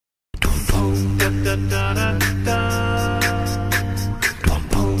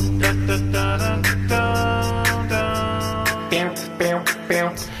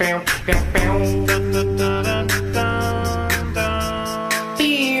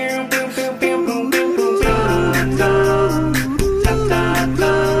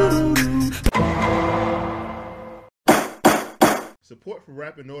Support for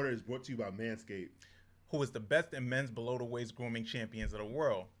Rap in Order is brought to you by Manscaped, who is the best in men's below-the-waist grooming champions of the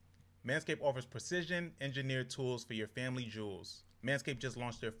world. Manscaped offers precision-engineered tools for your family jewels. Manscaped just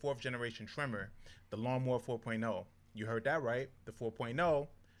launched their 4th-generation trimmer, the Lawnmower 4.0. You heard that right, the 4.0.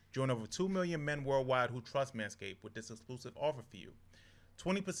 Join over 2 million men worldwide who trust Manscaped with this exclusive offer for you.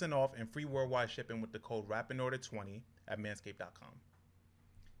 20% off and free worldwide shipping with the code RAPINORDER20 at manscaped.com.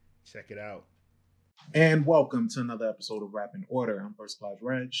 Check it out. And welcome to another episode of Rap in Order. I'm First Class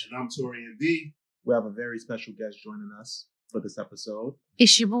Reg. And I'm Torian B. We have a very special guest joining us for this episode.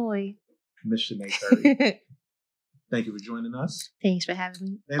 It's your boy, Miss Shanae Curry. Thank you for joining us. Thanks for having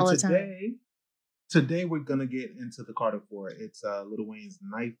me. And all the time. Today we're going to get into the Carter 4. It's Lil Wayne's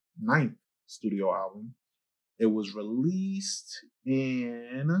ninth studio album. It was released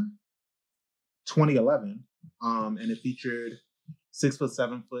in 2011, and it featured 6 Foot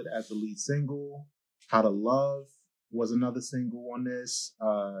 7 Foot as the lead single. How to Love was another single on this.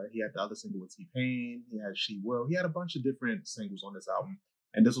 He had the other single with T-Pain. He had She Will. He had a bunch of different singles on this album.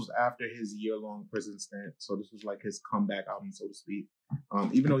 And this was after his year-long prison stint. So this was like his comeback album, so to speak.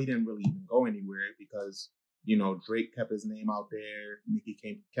 Even though he didn't really even go anywhere because, you know, Drake kept his name out there. Nicki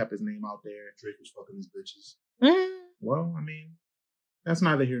kept his name out there. Drake was fucking his bitches. Well, I mean, that's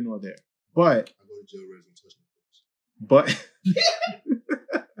neither here nor there. But I go to jail, Rez, and touch my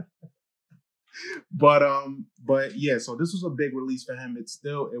but yeah, so this was a big release for him. It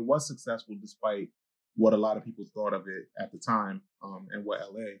was successful despite what a lot of people thought of it at the time, and what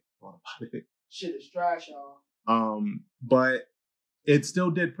LA thought about it. Shit is trash, y'all. But it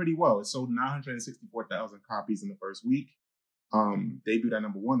still did pretty well. It sold 964,000 copies in the first week. Debuted at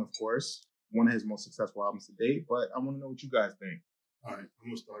number 1, of course. One of his most successful albums to date. But I want to know what you guys think. All right, I'm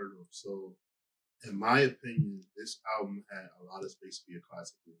gonna start it off. So, in my opinion, this album had a lot of space to be a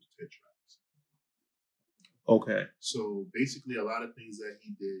classic. It was 10 tracks. Okay. So basically, a lot of things that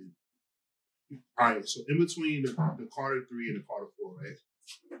he did. All right. So in between the Carter 3 and the Carter 4, right?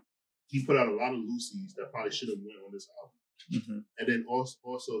 He put out a lot of loosies that probably should have went on this album. Mm-hmm. And then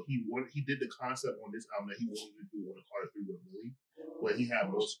also he did the concept on this album that he wanted to do on the Carter 3 with Millie, where he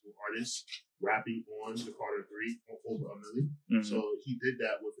had multiple artists rapping on the Carter 3 over a Millie. Mm-hmm. So he did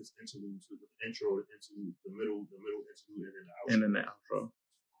that with his interludes, with the intro, the interlude, the middle interlude, and then the outro. And then the outro.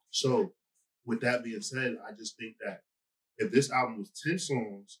 So with that being said, I just think that if this album was 10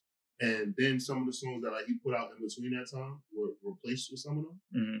 songs, and then some of the songs that like he put out in between that time were replaced with some of them,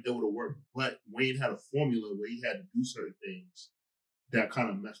 it would have worked. But Wayne had a formula where he had to do certain things that kind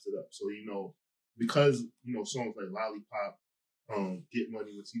of messed it up. So, you know, because, you know, songs like Lollipop, Get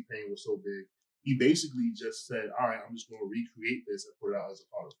Money with T-Pain was so big, he basically just said, all right, I'm just going to recreate this and put it out as a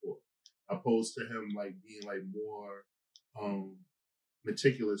Carter 4. Opposed to him like being like more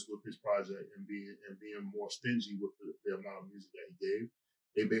meticulous with his project and being more stingy with the amount of music that he gave.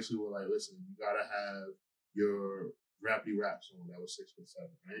 They basically were like, listen, you gotta have your rappy rap song that was 6 Foot 7,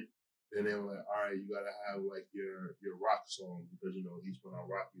 right? Then they were like, all right, you gotta have like your rock song because, you know, he's putting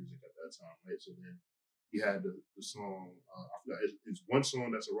out rock music at that time, right? So then he had the song, I forgot, it's one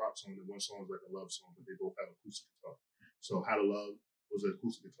song that's a rock song and one song is like a love song, but they both have acoustic guitar. So How to Love was an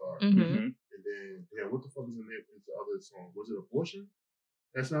acoustic guitar. Mm-hmm. And then, what the fuck is the name of the other song? Was it Abortion?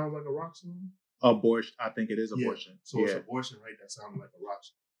 That sounds like a rock song? Abortion. I think it is Abortion. Yeah. So it's Abortion, right? That sounded like a rock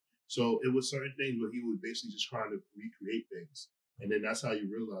song. So it was certain things where he was basically just trying to recreate things. And then that's how you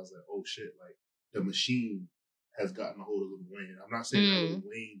realize that, oh shit, like the machine has gotten a hold of Lil Wayne. I'm not saying that Lil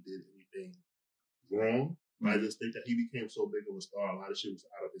Wayne did anything wrong. I just think that he became so big of a star, a lot of shit was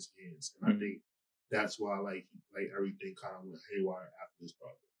out of his hands. And I think that's why like everything kind of went haywire after this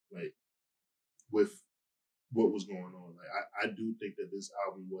project. Like with what was going on. Like I do think that this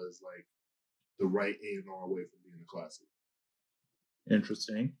album was like the right A&R way from being a classic.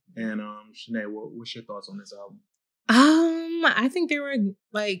 Interesting. And Shanae, what's your thoughts on this album? I think there were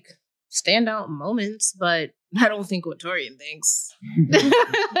like standout moments, but I don't think what Torian thinks.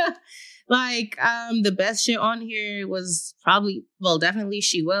 Like the best shit on here was definitely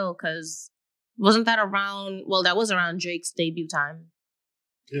She Will, because wasn't that around? Well, that was around Drake's debut time.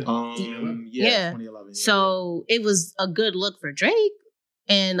 Yeah. 2011. Yeah. 2011. Yeah. So it was a good look for Drake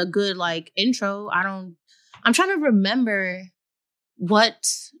and a good like intro. I'm trying to remember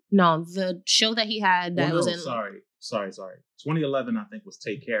the show that he had that was in. Sorry. 2011, I think, was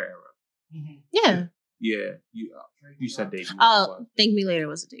Take Care era. Yeah. Yeah, you said debut. Oh, Thank Me Later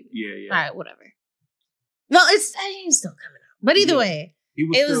was a debut. Yeah. All right, whatever. Well, it's still coming out, but either way, he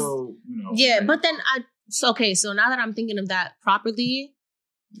was still, yeah. But then so now that I'm thinking of that properly,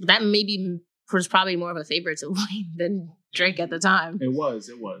 that maybe was probably more of a favorite to Wayne than Drake at the time. It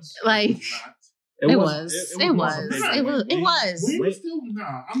was. Like. It was. Wayne was still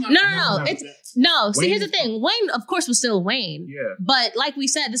I'm not. No. See, here's the thing. Wayne, of course, was still Wayne. Yeah. But like we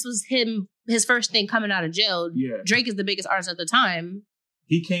said, this was his first thing coming out of jail. Yeah. Drake is the biggest artist at the time.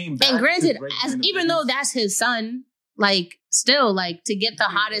 He came back. And granted, even though that's his son, like still like to get the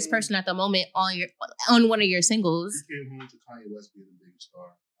hottest person at the moment on one of your singles. He came home to Kanye West being the biggest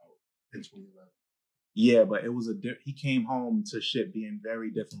star in 2011. Yeah, but it was he came home to shit being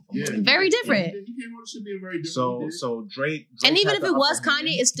very different from what very different. He came home to shit being very different. So Drake and even if it was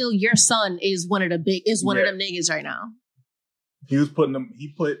Kanye, it's still your son is one of them niggas right now. He was putting them.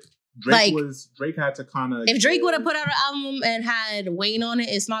 He put Drake Drake had to kind of. If Drake would have put out an album and had Wayne on it,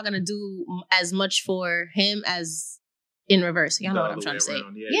 it's not gonna do as much for him as in reverse. Y'all know what I'm trying to say.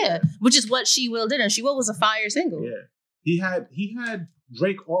 Yeah, which is what She Will did, and She Will was a fire single. Yeah, he had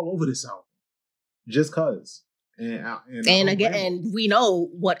Drake all over this album. Just cause. And we know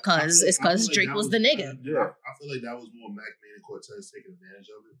what cause. It's cause Drake was the nigga. I feel like that was more Mac Man and Cortez taking advantage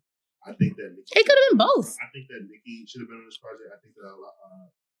of it. I think that Nicki it could have been both. I think that Nicki should have been on this project. I think that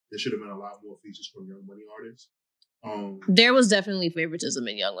there should have been a lot more features from Young Money artists. There was definitely favoritism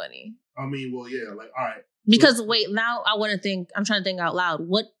in Young Money. I mean, well, yeah, like all right. Because now I'm trying to think out loud.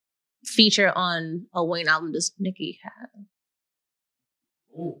 What feature on a Wayne album does Nicki have?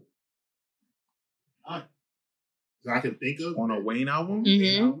 Oh. I can think of on a Wayne album.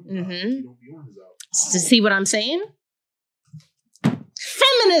 He don't be on his album. To see what I'm saying?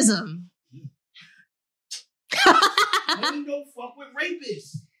 Feminism. Wayne don't fuck with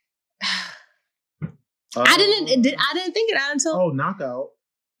rapists. I didn't think it out until Knockout.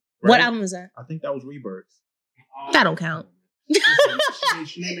 Right? What album was that? I think that was Rebirth. That don't count.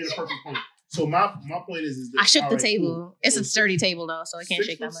 She made a perfect point. So my point is that I shook the table. Cool. It's a sturdy table though, so I can't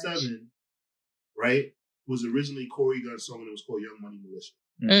shake that much. 7, right? Was originally Corey Gunn's song and it was called Young Money Militia.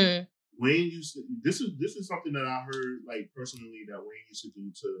 Mm. Wayne used to this is something that I heard like personally that Wayne used to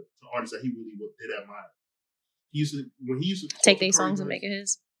do to artists that he really did admire. He used to take their songs and make it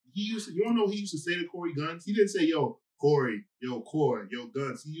his. He used to, you don't know he used to say to Corey Guns? He didn't say, yo, Corey, yo, Corey, yo,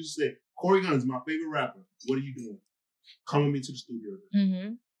 Guns. He used to say, Corey Guns, my favorite rapper. What are you doing? Come with me to the studio.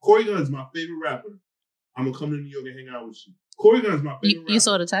 Mm-hmm. Corey Guns, my favorite rapper. I'm gonna come to New York and hang out with you. Corey Guns, my favorite rapper. You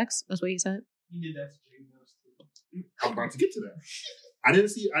saw the text? That's what you said? He did that to J Mills too. I'm about to get to that. I didn't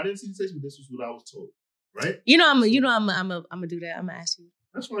see the text, but this was what I was told. Right? I'm gonna do that. I'm gonna ask you.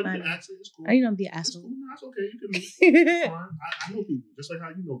 That's why you can ask it. It's cool. You don't be an asshole. Cool. No, it's okay. You can it's fine. I know people, just like how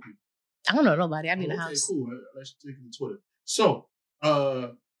you know people. I don't know nobody. I be in the house. Cool. Let's take it to Twitter. So,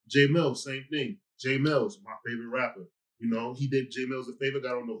 J Mills, same thing. J Mills, my favorite rapper. You know, he did J Mills a favor,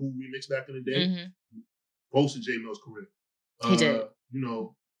 got on the Who remix back in the day. Mm-hmm. Boasted J Mills' career. He did. You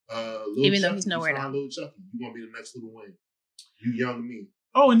know, even though he's nowhere now. Lil Chucky, you gonna be the next Lil Wayne. You young me.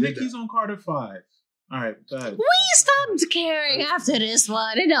 Oh, and Nicki's on Carter 5. All right, go ahead. We stopped caring after this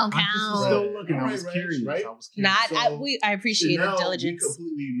one. It don't count. I'm still looking. I was curious. Right? I appreciate the diligence. We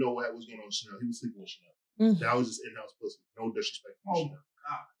completely know what was going on with Chanel. He was sleeping with Chanel. That was just in-house pussy. No disrespect to Chanel.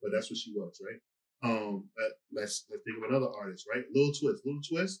 God. But that's what she was, right? Let's think of another artist, right? Lil Twist. Lil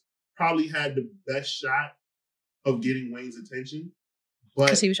Twist probably had the best shot of getting Wayne's attention.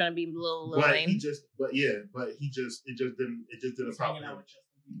 Because he was trying to be Lil Wayne. It just didn't pop.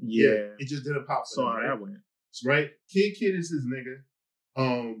 Yeah, it just didn't pop. So that went right. Kid is his nigga.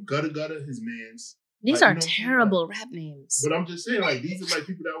 Gutta his man's. These are terrible rap names. But I'm just saying, like these are like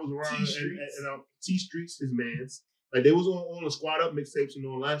people that was around and T Streets his man's. Like they was on the Squad Up mixtapes and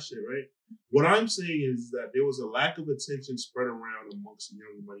all that shit, right? What I'm saying is that there was a lack of attention spread around amongst the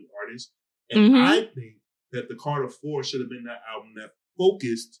Young Money artists, and I think that the Carter 4 should have been that album that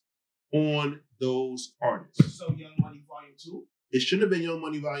focused on those artists. So Young Money Volume 2. It shouldn't have been Young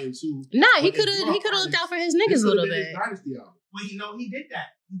Money Volume 2. Nah, he could have looked out for his niggas a little bit. His Dynasty album. Well, he did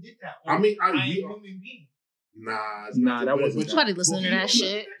that. He did that. I mean, Nah, that wasn't. Somebody listening to that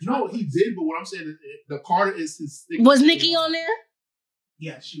shit. No, he did. But what I'm saying is, the Carter is his signature. Was Nicki on there?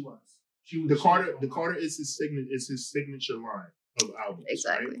 Yeah, she was. The Carter is his signature line of albums.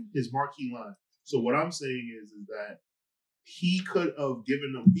 Exactly. Right? His marquee line. So what I'm saying is that he could have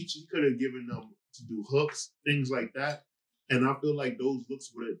given them features. He could have given them to do hooks, things like that. And I feel like those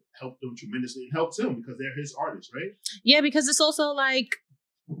looks would have helped them tremendously and helped him because they're his artists, right? Yeah, because it's also like,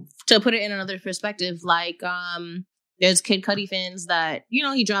 to put it in another perspective, like there's Kid Cudi fans that,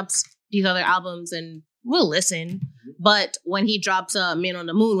 he drops these other albums and we'll listen. But when he drops a Man on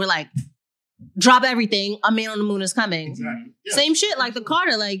the Moon, we're like, drop everything. A Man on the Moon is coming. Exactly. Yeah. Same shit like the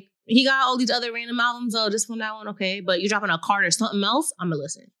Carter. Like, he got all these other random albums. Oh, this one, that one, okay. But you dropping a Carter, something else, I'm gonna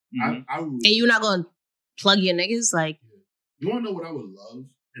listen. I and you're not gonna plug your niggas like. You want to know what I would love,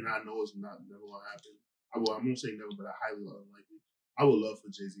 and I know it's never gonna happen. I won't say never, but I highly unlikely. I would love for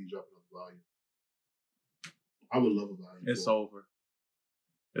Jay-Z dropping a volume. I would love a volume. It's over.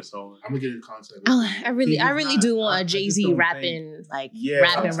 It's over. I'm gonna get in contact. Oh, I really do want a Jay-Z rapping, rapping.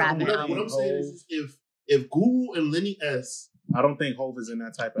 What I'm saying is, if Guru and Lenny S. I don't think Hov is in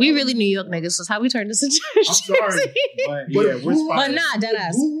that type of. We really New York niggas. So how we turn this into? I'm sorry, but yeah, but nah,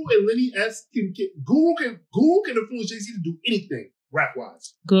 deadass. Guru and Lenny S. Guru can influence Jay-Z to do anything rap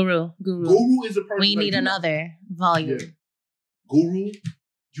wise. Guru is a person. We need another volume. Yeah. Guru,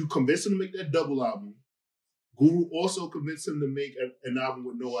 you convinced him to make that double album. Guru also convinced him to make an album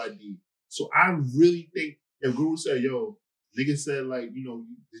with no ID. So I really think if Guru said, "Yo," nigga said, like, you know,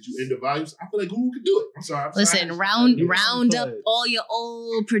 did you end the volumes? I feel like Guru could do it. I'm sorry. Listen, round up all your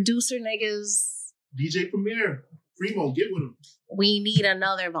old producer niggas. DJ Premier, Primo, get with him. We need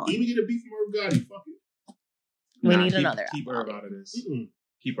another volume. Even get a beat from Irv Gotti. Fuck it. We need another. Keep Irv out of this. Mm-mm.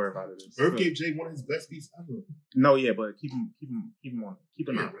 Keep Irv out of this. Irv gave Jay one of his best beats ever. No, yeah, but keep him on. Keep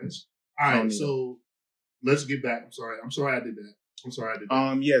him on. All right, so let's get back. I'm sorry I did that.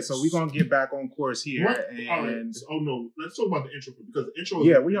 Yeah, so we're gonna get back on course here. And all right. Oh no, let's talk about the intro because the intro.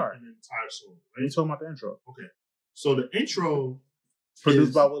 We are an entire song. Right? We're talking about the intro. Okay, so the intro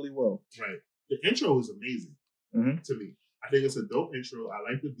produced by Willie Will. Right, the intro is amazing to me. I think it's a dope intro.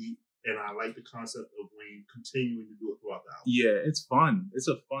 I like the beat, and I like the concept of Wayne continuing to do it throughout the album. Yeah, it's fun. It's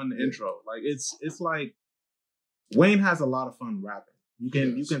a fun intro. Like it's like Wayne has a lot of fun rapping. You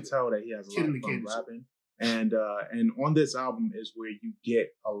can tell that he has a lot of fun rapping. And on this album is where you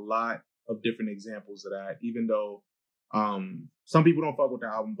get a lot of different examples of that, even though some people don't fuck with the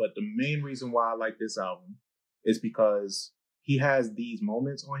album. But the main reason why I like this album is because he has these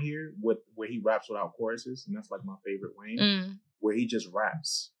moments on here where he raps without choruses. And that's like my favorite Wayne, where he just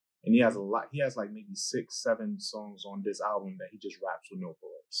raps. And he has a lot. He has like maybe 6-7 songs on this album that he just raps with no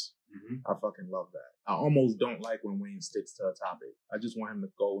chorus. I fucking love that. I almost don't like when Wayne sticks to a topic. I just want him to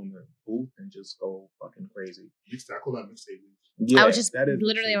go in the booth and just go fucking crazy. I call that mixtape. Yeah, I was just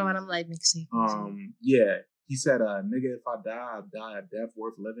literally when I'm like mixtape. Yeah. He said, "Nigga, if I die a death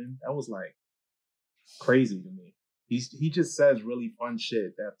worth living." That was like crazy to me. He just says really fun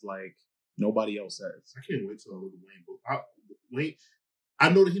shit that like nobody else says. I can't wait till a Little Wayne book. I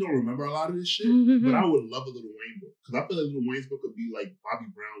know that he don't remember a lot of this shit, but I would love a Little Wayne book because I feel like Little Wayne's book would be like Bobby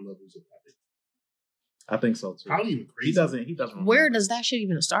Brown levels of epic. I think so too. Probably even crazy. He doesn't. Where does that shit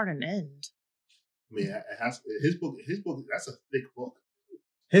even start and end? I mean, it has his book. That's a thick book.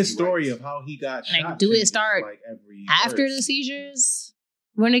 His story of how he got shot. Like, do it start like every after the seizures,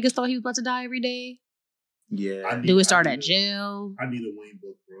 where niggas thought he was about to die every day? Yeah. Do it start at jail? I need a Wayne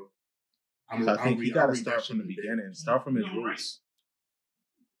book, bro. I think he got to start from the beginning. Start from his roots.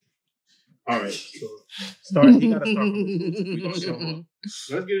 All right, so he got to start from his roots.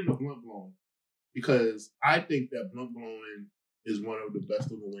 Let's get into Blunt Blowing because I think that Blunt Blowing is one of the best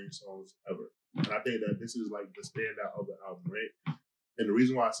Lil Wayne songs ever, and I think that this is like the standout of the album, right? And the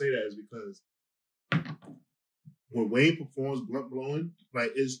reason why I say that is because when Wayne performs Blunt Blowing,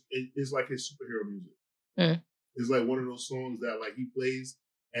 like it's like his superhero music. It's like one of those songs that like he plays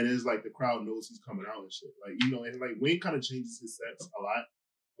and it's like the crowd knows he's coming out and shit. Like, you know, and like Wayne kind of changes his sets a lot.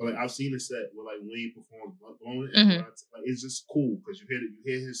 But like I've seen a set where like Wayne performs Blunt Blowing and like it's just cool because you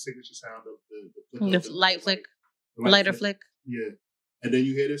hear his signature sound of the light flick, lighter flick. Yeah. And then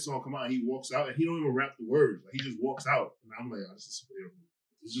you hear this song come out and he walks out and he don't even rap the words. Like he just walks out. And I'm like, oh, this is superhero.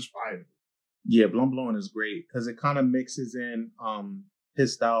 It's just fire. Yeah, Blunt Blowing is great because it kind of mixes in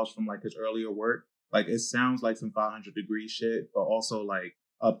his styles from like his earlier work. Like it sounds like some 500 Degrees shit, but also like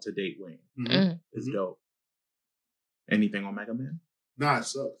up to date Wayne. It's dope. Anything on Mega Man? Nah, it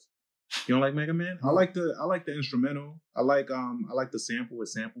sucks. You don't like Mega Man? I like the instrumental. I like the sample. It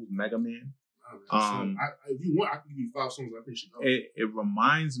samples Mega Man. If you want, I can give you 5 songs. I think you should know. It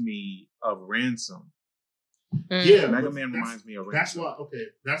reminds me of Ransom. Yeah, Mega Man reminds me of Ransom. That's why. Okay,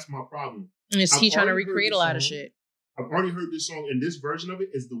 that's my problem. And is he trying to recreate a lot of shit? I've already heard this song, and this version of it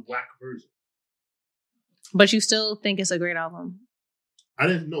is the whack version. But you still think it's a great album? I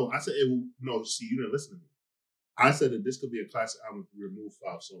didn't know. I said it will. No, see, you didn't listen to me. I said that this could be a classic album if we remove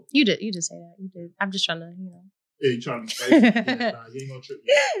 5 songs. You did say that. You did. I'm just trying to, Yeah, you trying to be spicy? Yeah, nah, you ain't gonna trip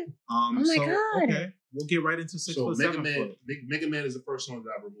me. Oh my God. Okay. we'll get right into 6 So foot, Mega 7 Man, foot. Mega Man is the first song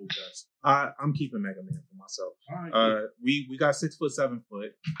that I removed, guys. I'm keeping Mega Man for myself. All right, cool. We got 6 foot, 7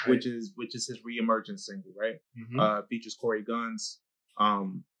 foot, Right. which is his reemergence single, right? Mhm. Features Corey Guns.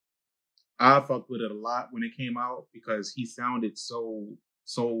 I fucked with it a lot when it came out because he sounded so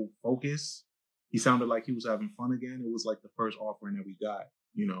focused. He sounded like he was having fun again. It was like the first offering that we got,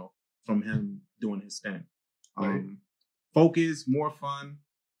 you know, from him doing his stint. Right. Focus, more fun.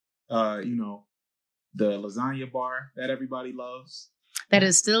 You know, the lasagna bar that everybody loves. That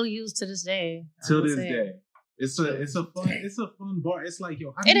is still used to this day. Till this day. It's a fun bar. It's like,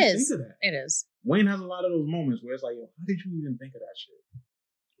 yo, how did It you is. think of that? It is. Wayne has a lot of those moments where it's like, yo, how did you even think of that shit?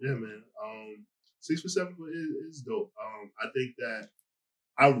 Yeah, man. 6 foot 7 foot is dope. I think that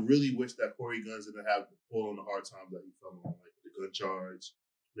I really wish that Corey Guns didn't have to pull on the hard times that he fell on, like the gun charge,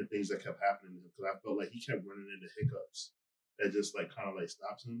 the things that kept happening to him. Because I felt like he kept running into hiccups that just like kind of like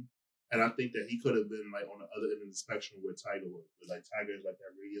stops him. And I think that he could have been like on the other end of the spectrum where Tiger was. But like Tiger is like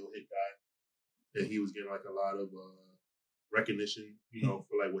that radio hit guy, and he was getting like a lot of recognition, you know,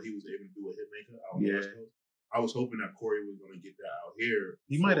 for like what he was able to do with Hitmaker out on the West Coast. I was hoping that Corey was going to get that out here.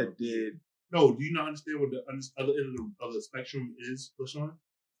 He might have did. No, do you not understand what the other end of the spectrum is, LaShawn?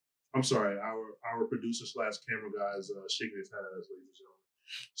 I'm sorry, our producer / camera guy is shaking his head at us, ladies and gentlemen.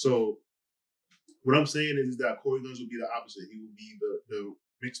 So what I'm saying is that Corey Guns would be the opposite. He would be the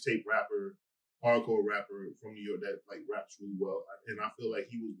mixtape rapper, hardcore rapper from New York that like raps really well. And I feel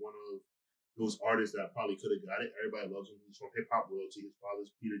like he was one of those artists that probably could have got it. Everybody loves him. He's from hip hop royalty. His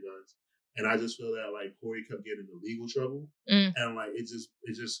father's Peter Guns. And I just feel that like Corey kept getting into legal trouble, and like it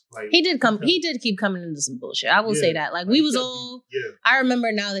just like he did keep coming into some bullshit. I will say that. Like we was all. Yeah. I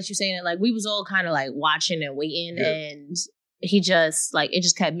remember now that you're saying it. Like we was all kind of like watching and waiting, and he just like it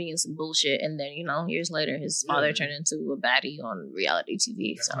just kept being some bullshit. And then years later, his father turned into a baddie on reality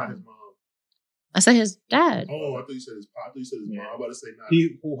TV. That's so not his mom. I said his dad. Oh, I thought you said his pop. I thought you said his mom. I'm about to say not.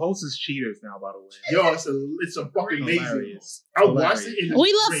 He who hosts Cheaters now, by the way. Yo, it's a fucking amazing. Hilarious. I watched it. And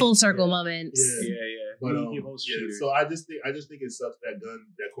We love great. full circle moments. Yeah. But he hosts yeah, Cheaters. so I just think it sucks that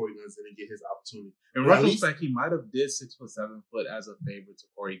Corey Guns didn't get his opportunity. In But at least- retrospect, he might have did 6 foot, 7 foot as a favorite to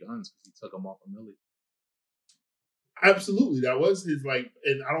Corey Guns because he took him off of Millie. Absolutely, that was his like,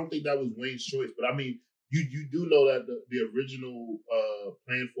 and I don't think that was Wayne's choice. But I mean, you do know that the original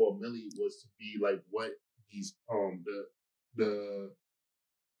plan for Millie was to be like what he's the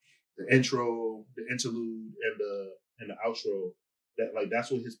intro, the interlude, and the outro. That like that's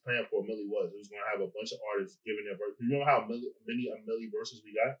what his plan for Millie was. It was going to have a bunch of artists giving their verse. You know how many Millie verses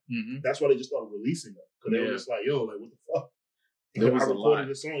we got? Mm-hmm. That's why they just started releasing them because they were just like, yo, like what the fuck. There was I a lot. recorded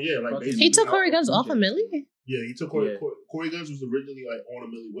this song, yeah. Like He He took Corey Guns off of Millie. Yeah, he took Corey. Corey Guns was originally like on a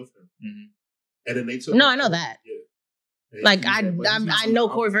Millie with him, and then they took. No, I know that. Yeah. And Like he- but he's I on know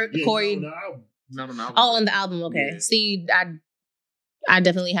the Corey. album. Yeah, Corey. he's on the album. No. Oh, on the album. Okay. Yeah. See, I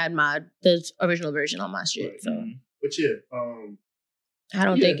definitely had the original version on my shit. Right. So But yeah, I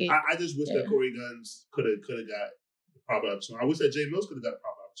don't think it. I just wish that Corey Guns could have got the proper opportunity. I wish that Jay Mills could have got the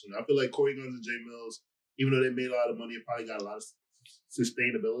proper opportunity. I feel like Corey Guns and Jay Mills, even though they made a lot of money, it probably got a lot of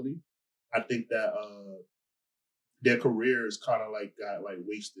sustainability. I think that their careers kind of like got like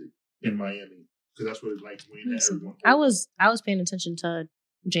wasted in Miami because that's what it's like when everyone. I was paying attention to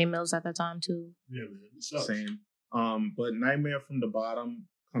Jay Mills at that time too. Yeah, man. It sucks. Same. But Nightmare from the Bottom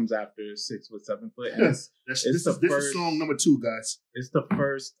comes after 6 foot, 7 foot. And This is song number 2, guys. It's the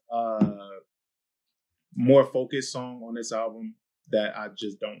first more focused song on this album that I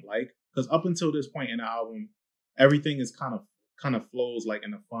just don't like. Because up until this point in the album, everything is kind of flows like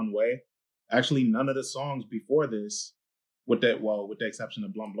in a fun way. Actually, none of the songs before this, with the exception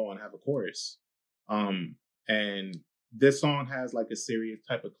of Blunt Blowin', have a chorus. And this song has like a serious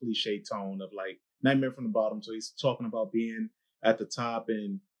type of cliche tone of like Nightmare from the Bottom. So he's talking about being at the top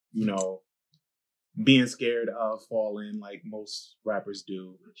and, being scared of falling like most rappers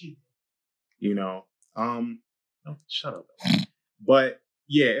do. Oh, shut up. But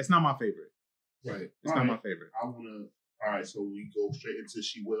yeah, it's not my favorite. Right. It's not my favorite. All right, so we go straight into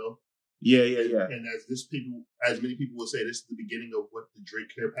She Will. Yeah. And as many people will say, this is the beginning of what the Drake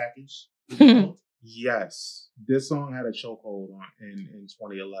Care Package is called. Yes. This song had a chokehold on in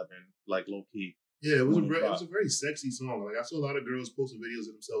 2011, like low key. Yeah, it was a very sexy song. Like I saw a lot of girls posting videos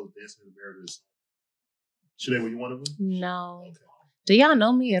of themselves dancing in the mirror to this song. Sinead, were you one of them? No. Okay. Do y'all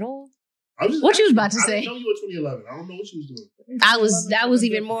know me at all? What you was about to say? I didn't know you in 2011. I don't know what you was doing. That was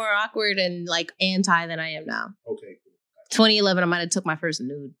even more awkward and like anti than I am now. Okay, cool. 2011, I might have took my first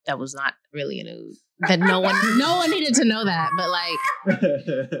nude. That was not really a nude. That no one needed to know that. But like,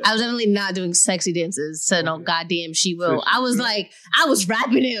 I was definitely not doing sexy dances to no goddamn She Will. I was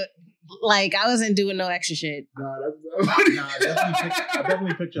rapping it Like, I wasn't doing no extra shit. Nah, I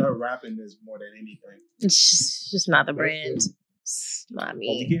definitely picture her rapping this more than anything. It's just not the brand. It's not Are we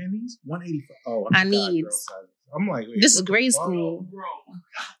me. getting these? 185. Oh, I need. I'm like, wait, This is what the grade fuck? school. Bro,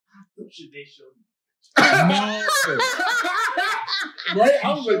 should they show you? No. Right?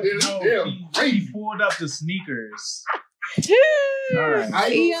 I was like, No, damn, he crazy. pulled up the sneakers. Yo, Alright.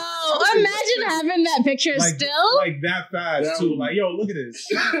 imagine having that picture still. Like that fast, Yeah. too. Like, yo, look at this.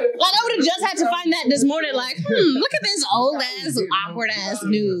 Like, I would have just had to find that this morning. Like, look at this old ass, awkward ass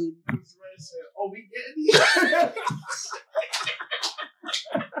nude. Oh, we getting these?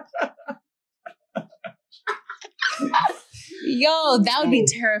 Yo, that would be Yo,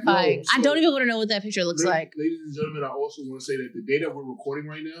 terrifying. so- I don't even want to know what that picture looks like. Ladies and gentlemen, I also want to say that the day that we're recording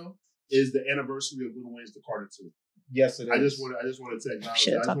right now is the anniversary of Lil Wayne's The Carter 2. Yes, it is. I just wanted to acknowledge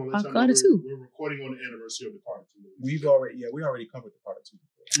Shit, that. I just talk want to about let y'all Carter know 2. we're recording on the anniversary of The Carter 2. we already covered the Carter 2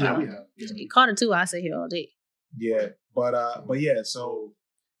 before. Yeah, we have. Yeah. Carter 2, I sit here all day. Yeah, but yeah, so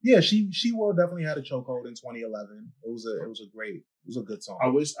yeah, she will definitely had a chokehold in 2011. It was a good song. I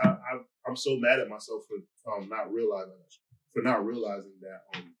wish I'm so mad at myself for not realizing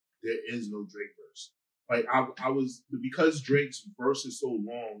that there is no Drake verse. Like I was, because Drake's verse is so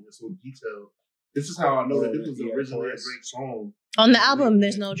long and so detailed. This is how I know that this was originally a Drake song. On the album,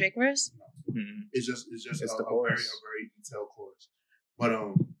 there's no Drake verse. Mhm. It's just It's a the very chorus. detailed chorus. But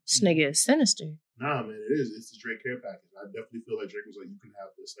This nigga is sinister. nah, man, it is. It's the Drake care package. I definitely feel like Drake was like, you can have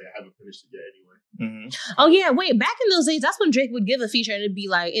this. Like, I haven't finished it yet anyway. Mhm. Oh yeah, wait. Back in those days, that's when Drake would give a feature and it'd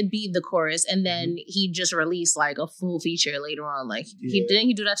be the chorus, and then he'd just release like a full feature later on. Like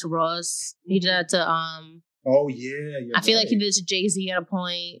he do that to Ross. He did that to Oh yeah, you're I feel like he right. did it to Jay-Z at a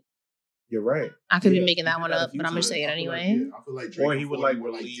point. You're right. I could be Yeah, making that he one did that a up, few but I'm gonna times. say it I feel like, anyway. yeah, I feel like Drake Or he would, before like,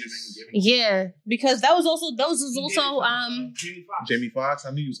 were, release- giving. Yeah, because that was Jamie also Jamie Foxx.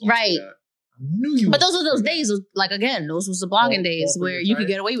 I knew you was gonna Right. say that. I knew you. but was those were gonna those say that. days. Like again, those was the blogging Fall days for where your you could type.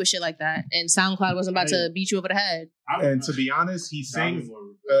 get away with shit like that, and SoundCloud wasn't about to beat you over the head. And to be honest, he sings.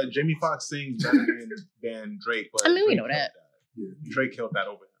 Jamie Foxx sings better than Drake. But I mean, we Drake know that. killed Drake killed that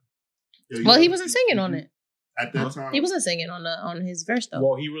over him. Well, he wasn't singing on it. At that time. He wasn't singing on his verse though.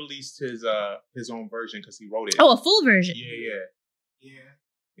 Well, he released his own version because he wrote it. Oh, a full version.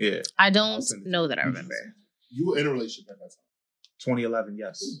 Yeah. I I'll don't send it to know you. that I remember. You were in a relationship at that time. 2011,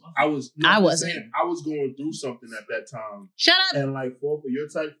 yes. I was. I I'm just wasn't. saying, I was going through something at that time, Shut up. and like Fall for Your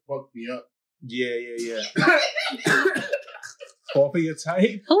Type fucked me up. Yeah. Fall for your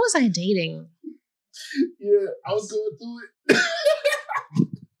type. Who was I dating? Yeah, I was going through it.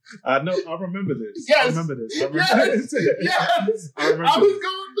 I know. I remember this. Yes. I remember this. Yes. Yes, I remember I was this.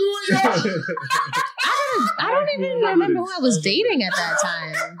 going through it. I don't even remember who I was dating at that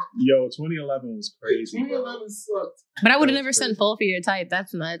time. Yo, 2011 was crazy. Yeah, Bro. 2011 sucked. But I would have That was never sent crazy. Fall for Your Type.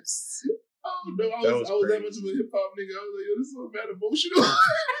 That's nuts. Oh no, I That was was that crazy. much of a hip hop nigga. I was like, yo, this is so bad emotional.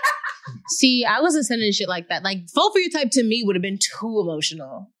 See, I wasn't sending shit like that. Like Fall for Your Type to me would have been too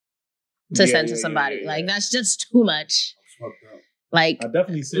emotional to send to somebody. Like that's just too much. Fucked up. Like I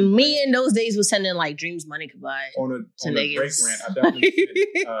definitely sent me in those days was sending like Dreams Money Could Buy. on a to Drake niggas. rant. I definitely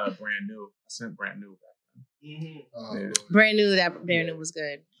sent Brand New. I sent Brand New back then. Oh, Yeah. Lord. Brand New was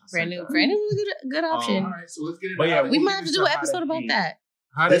good. I Brand sent New that. was a good option. All right, so let's get into But yeah, how to We hate. might have to do an episode about that.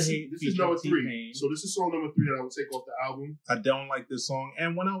 How to This Hate is feature number 3. T-Pain. So this is song number 3 that I would take off the album. I don't like this song.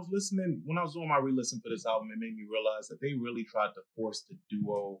 And when I was doing my re-listen for this album, it made me realize that they really tried to force the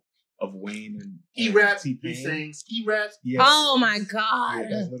duo of Wayne and He raps, T-Pain. he sings, he raps. Yes. Oh my Yeah, god.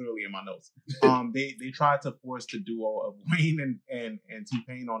 that's literally in my notes. They tried to force the duo of Wayne and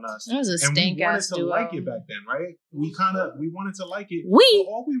T-Pain on us. That was a And we stank wanted ass to duo. like it back then, right? We wanted to like it. We- But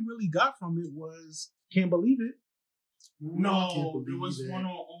all we really got from it was Can't Believe It. No, there was one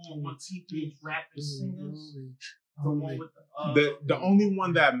on T-Pain's rapping singers. The one with The only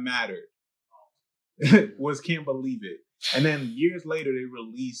one that mattered was Can't Believe It. And then years later, they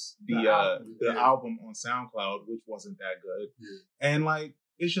released the album on SoundCloud, which wasn't that good. Yeah. And like,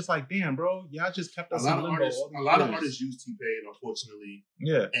 it's just like, damn, bro, y'all just kept A us lot in of limbo. artists, all these a lot of years. artists use T-Pain, unfortunately,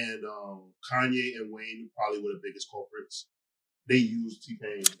 Yeah. and Kanye and Wayne probably were the biggest culprits. They used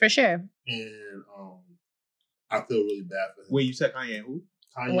T-Pain, For sure. and I feel really bad for him. Wait, you said Kanye and who?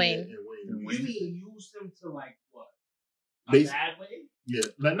 Kanye Wayne. and Wayne. And You Wayne. mean use them to like what? A They- bad way? Yeah,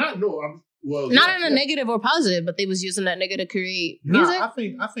 like not no. I'm well, Not yeah, in a yeah. negative or positive, but they was using that nigga to create Nah, music.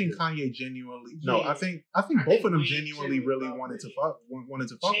 I think Kanye genuinely. No, Yeah. I think I both think of them Wayne genuinely should really have wanted to Wayne. fuck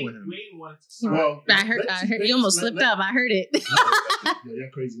with him. Wayne wanted to sign. Well, I heard you almost slipped up. I heard it. Yeah, you're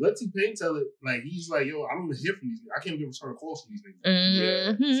crazy. Let T-Pain tell it. Like he's like, yo, I don't even hear from these niggas. I can't even return calls from these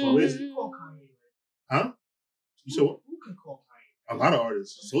niggas. Mhm. So is it? Who can call Kanye? Huh? You said what? Who can call Kanye? A lot of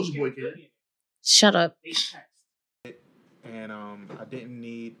artists. Soulja Boy can. Shut up. And I didn't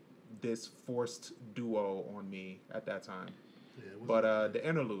need this forced duo on me at that time. Yeah, but the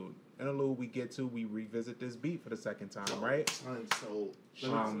interlude we get to, we revisit this beat for the second time, right? So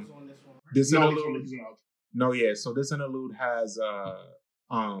this interlude. No, yeah. So this interlude has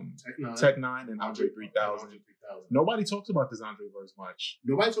Tech Nine and Andre 3000. Nobody talks about this Andre verse much.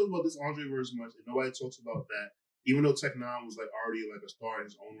 Nobody talks about this Andre verse much, and nobody talks about that. Even though Tech Nine was like already like a star in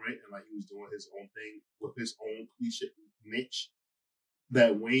his own right, and like he was doing his own thing with his own cliche niche,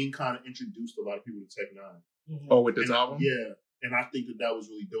 that Wayne kind of introduced a lot of people to Tech Nine. Mm-hmm. Oh, with this album? Yeah. And I think that was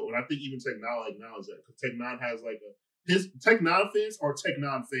really dope. And I think even Tech Nine like now is that because Tech Nine has like his Tech Nine fans are Tech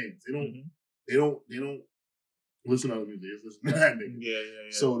Nine fans. They don't listen to other music. They listen to that nigga. Yeah.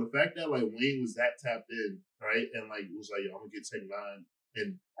 So the fact that like Wayne was that tapped in, right, and like was like, yo, I'm gonna get Tech Nine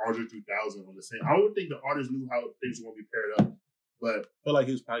and Andre 3000 on the same. I don't think the artists knew how things were gonna be paired up, but I feel like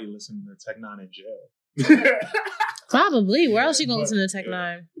he was probably listening to Tech Nine in jail. Probably. Where else you gonna listen to Tech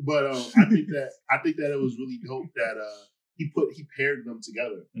Nine? But I think that it was really dope that he paired them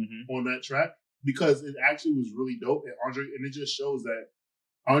together on that track because it actually was really dope. And Andre, and it just shows that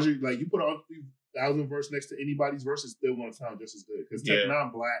Andre, like you put Andre 3000 verse next to anybody's verse, it's still gonna sound just as good because Tech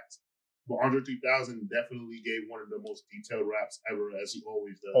Nine blacked. But Andre 3000 definitely gave one of the most detailed raps ever, as he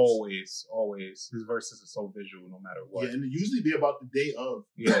always does. Always. His verses are so visual, no matter what. Yeah, and usually they're about the day of.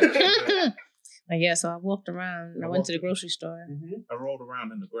 Yeah. So I walked around. I went to the grocery store. Mm-hmm. I rolled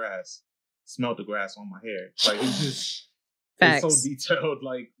around in the grass, smelled the grass on my hair. Like it's just Facts. It's so detailed.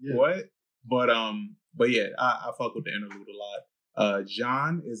 Like what? But yeah, I fuck with the interlude a lot.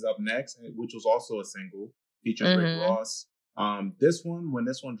 John is up next, which was also a single featuring Rick Ross. When this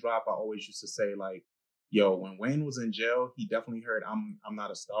one dropped, I always used to say like, yo, when Wayne was in jail, he definitely heard I'm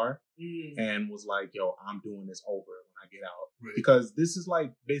not a star and was like, yo, I'm doing this over when I get out. Right. Because this is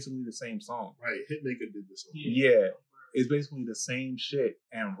like basically the same song. Right. Hitmaker did this. Yeah. It's basically the same shit.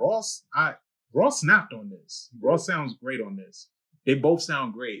 And Ross snapped on this. Ross sounds great on this. They both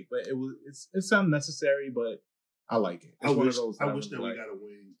sound great, but it sounds necessary, but I like it. It's one of those. I wish that we got a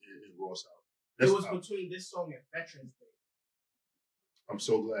Wayne and Ross out. It was between this song and Veterans Day. I'm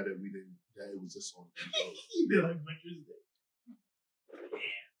so glad that it was this song. He did like Veterans Day.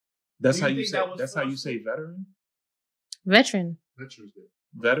 That's how you say. That's how you say veteran. Veteran. Veterans Day.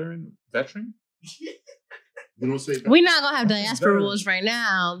 Veteran. You don't say. Veteran. We're not gonna have diaspora rules right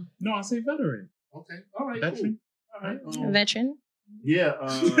now. No, I say veteran. Okay. All right. Veteran. Cool. All right. Veteran. Yeah.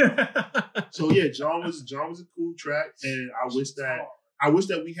 So yeah, John was a cool track, and I wish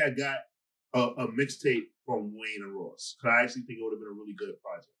that we had got a mixtape from Wayne and Ross. Because I actually think it would have been a really good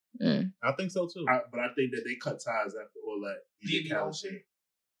project. I think so too. But I think that they cut ties after all that.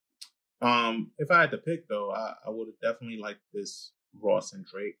 If I had to pick though, I would have definitely liked this Ross and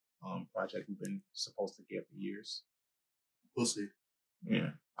Drake project we've been supposed to get for years. We'll see. Yeah.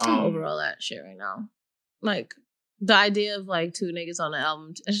 I'm over all that shit right now. Like the idea of like two niggas on the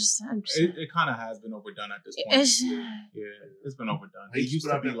album, it kind of has been overdone at this point. It's been overdone. It used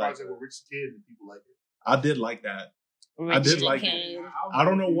to be like with Rich the Kid and people like it. I did like that. I did like it. I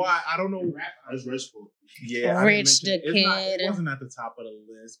don't know why. I don't know. That's restful. Yeah, Rich the Kid. It wasn't at the top of the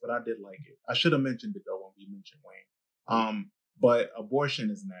list, but I did like it. I should have mentioned it though when we mentioned Wayne. But Abortion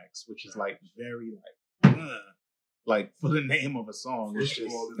is next, which is like very like for the name of a song. It's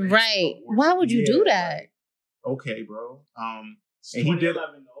just right. Why would you do that? Okay, bro. And he did. Though,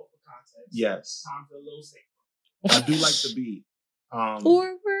 for context. Yes. Time for a little safe. I do like the beat.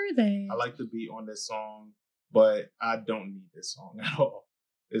 Or were they? I like the beat on this song, but I don't need this song at all.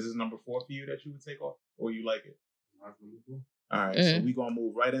 Is this number 4 for you that you would take off, or you like it? All right, so we gonna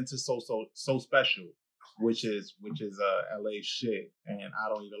move right into So Special, which is LA shit, and I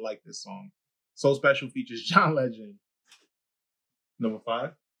don't even like this song. So Special features John Legend. Number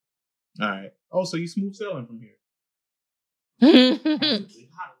 5. All right. Oh, so you smooth sailing from here?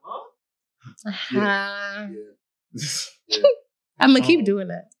 Yeah. I'm gonna keep doing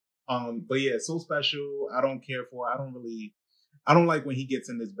that. But yeah, So Special. I don't care for. I don't like when he gets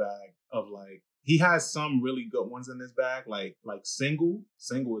in this bag of like. He has some really good ones in this bag, like Single.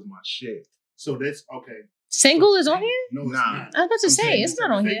 Single is my shit. So that's okay. Single is on here? No, nah. I was about to say it's not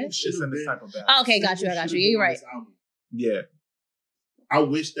on here. It's in this type of bag. Oh, okay, got you. You're right. Yeah. I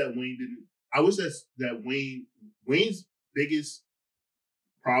wish that Wayne didn't. I wish that Wayne's biggest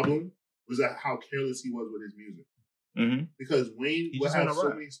problem was that how careless he was with his music. Mm-hmm. Because Wayne would have so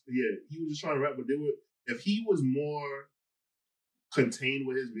many. Yeah, he was just trying to rap, but if he was more contained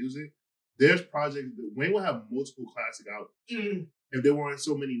with his music, there's projects that Wayne will have multiple classic out if there weren't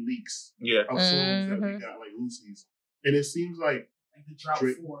so many leaks of songs that we got like Lucy's. And it seems like Like the drought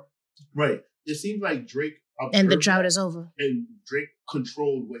Drake. 4. Right. It seems like Drake And the drought is over. And Drake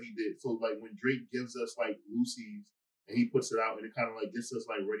controlled what he did. So like when Drake gives us like Lucy's and he puts it out and it kind of like gets us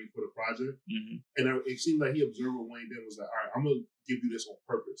like ready for the project. And it seemed like he observed what Wayne did, was like, all right, I'm gonna give you this on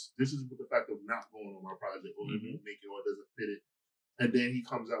purpose. This is with the fact of not going on my project or it won't make it or it doesn't fit it. And then he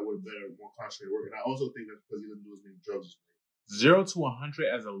comes out with a better, more concentrated work. And I also think that's because he doesn't do as many drugs as me. 0 to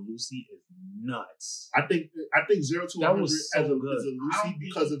 100 as a Lucy is nuts. I think 0 to 100 as a Lucy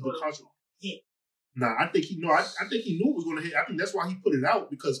because of the concept. Nah, I think he knew it was going to hit. I think that's why he put it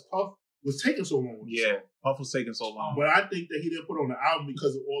out, because Puff was taking so long. Yeah, Puff was taking so long. But I think that he didn't put it on the album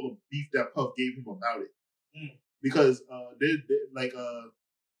because of all the beef that Puff gave him about it. Because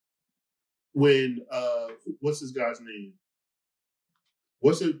when what's this guy's name?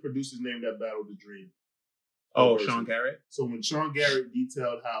 What's the producer's name that battled the Dream? Oh, Sean Garrett. So when Sean Garrett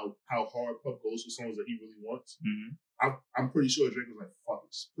detailed how hard Puff goes for songs that he really wants, I'm pretty sure Drake was like, "Fuck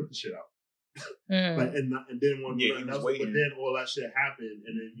it, just put the shit out." Like, and didn't want to do nothing else. But then all that shit happened,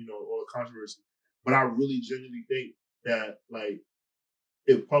 and then all the controversy. But I really genuinely think that like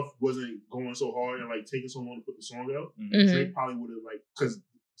if Puff wasn't going so hard and like taking so long to put the song out, Drake probably would have like, because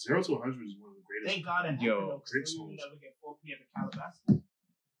 0 to 100 is one of the greatest. Thank God, and Drake songs. Never get 4 p.m. in Calabasas.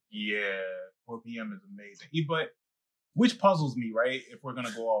 Yeah, 4 p.m. is amazing. But which puzzles me, right? If we're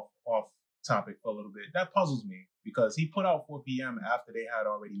gonna go off topic for a little bit, that puzzles me because he put out 4 p.m. after they had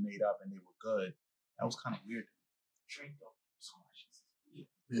already made up and they were good. That was kind of weird. Drake don't squash.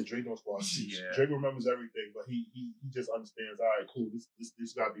 Yeah, Drake don't squash. Yeah. Drake remembers everything, but he just understands. All right, cool.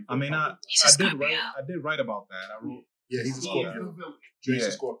 This gotta be. I mean, I did write about that. I wrote. Yeah, he's a Scorpio. Drake's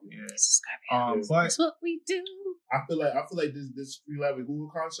a Scorpio. Yeah. He's a Scorpio. But that's what we do. I feel like this Free Live at Google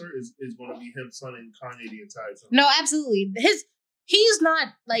concert is going to be him, Son, and Kanye the entire time. No, absolutely. He's not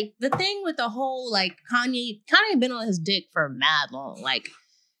like the thing with the whole like Kanye been on his dick for mad long. Like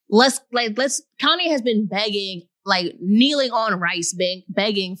Kanye has been begging, like kneeling on rice,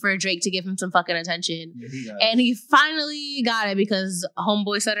 begging for Drake to give him some fucking attention, and he finally got it because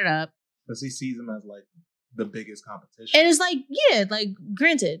Homeboy set it up. Because he sees him as like the biggest competition, and it's like, yeah, like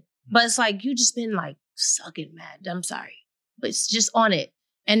granted, but it's like you just been like sucking mad. I'm sorry, but it's just on it,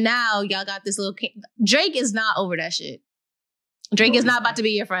 and now y'all got this little. Drake is not over that shit. Drake is not about to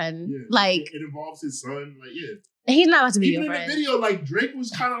be your friend. Yeah. Like it involves his son. Like he's not about to be your friend. Even in the video, like Drake was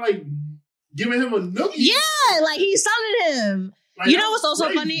kind of like giving him a noogie. Yeah, like he sunning him. Like, you know what's also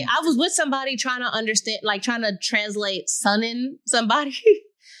crazy. Funny? I was with somebody trying to understand, like trying to translate sunning somebody.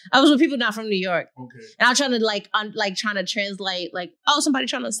 I was with people not from New York. Okay. And I'm trying to trying to translate like, oh, somebody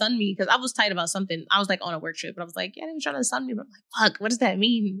trying to sun me because I was tight about something. I was like on a work trip, but I was like, yeah, they were trying to sun me. But I'm like, fuck, what does that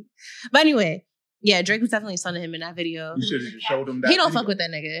mean? But anyway, yeah, Drake was definitely sunning him in that video. You should have just showed him that. He don't fuck with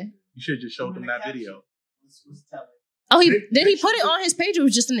that nigga. You should have just showed him that video. Oh, he put it on his page. It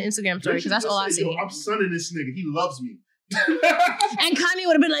was just in the Instagram story because that's all I see. I'm sunning this nigga. He loves me. And Kanye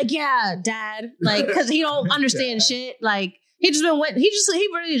would have been like, "Yeah, Dad," like because he don't understand shit. Like he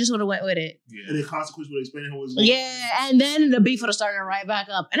really just would have went with it. Yeah. And the consequence would explain how it was. Yeah, and then the beef would have started right back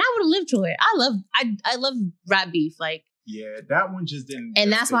up, and I would have lived through it. I love rap beef, like. Yeah, that one just didn't.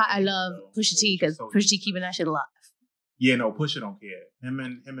 And that's why I love Pusha T because Pusha T keeping that shit alive. Yeah, no, Pusha don't care. Him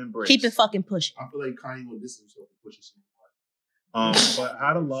and Bricks. Keep it fucking pushing. I feel like Kanye will distance himself from Pusha so much.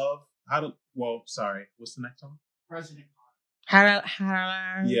 But what's the next song? President. Yeah,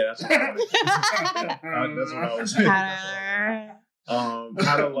 that's what I was saying.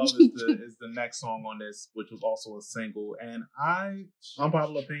 How to Love is the next song on this, which was also a single. And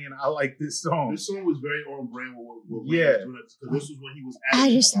unpopular opinion, I like this song. This song was very on brand with what Wayne was doing. Because this was when he was I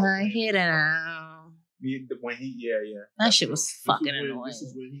just want to hear it now. When that shit was fucking annoying. This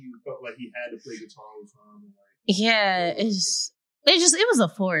is when he felt like he had to play guitar all the time. Yeah, it was a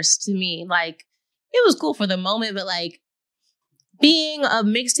force to me. Like, it was cool for the moment, but like being a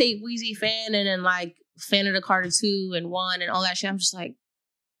mixtape Weezy fan and then like fan of the Carter 2 and 1 and all that shit, I'm just like,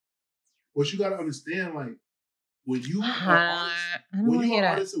 what you gotta understand, like when you are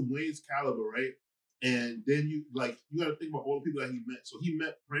artists of Wayne's caliber, right? And then you gotta think about all the people that he met. So he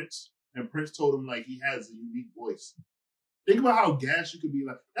met Prince, and Prince told him like he has a unique voice. Think about how gassed you could be.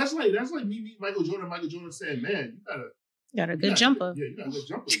 Like that's like me meeting Michael Jordan. Michael Jordan saying, "Man, you got a good jumper." Yeah, you got a good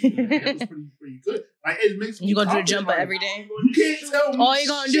jumper. That was pretty good. Like it makes me. You gonna do a jumper every day? You can't tell me. All you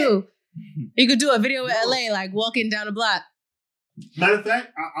gonna do? You could do a video with LA, like walking down the block. Matter of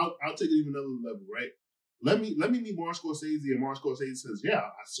fact, I'll take it even another level, right? Let me meet Martin Scorsese, and Martin Scorsese says, "Yeah,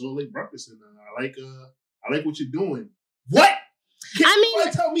 I saw Lake Breakfast, and I like what you're doing." What?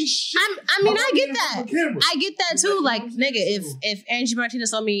 tell me shit. I get that. I get that too. Like, nigga, if Angie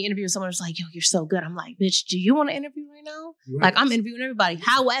Martinez saw me interview someone who's like, yo, you're so good. I'm like, bitch, do you want to interview right now? Right. Like, I'm interviewing everybody.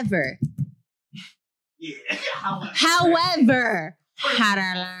 However,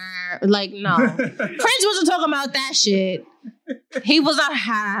 like, no. Prince wasn't talking about that shit. He was not.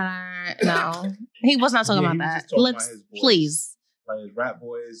 No, he was not talking about that. Please. Like his rap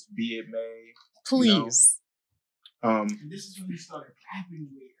boys, Be It May. Please. And this is when he started rapping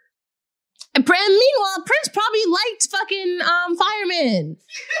weird. And meanwhile, Prince probably liked fucking Fireman.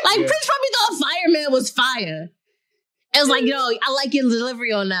 Like, Prince probably thought Fireman was fire. It was like, yo, I like your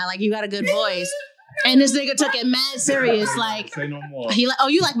delivery on that. Like, you got a good voice. And this nigga took it mad serious. Like, say no more. He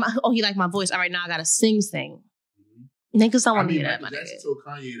like my voice. All right, now I gotta sing. Niggas don't want to hear that. Michael Jackson told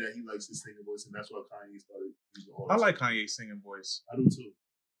Kanye that he likes his singing voice, and that's why Kanye started using all. I like Kanye's singing voice. I do too.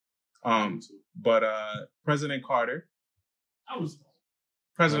 But President Carter. That was dope.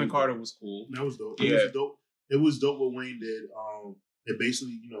 President Carter was cool. That was dope. Yeah. It was dope what Wayne did. It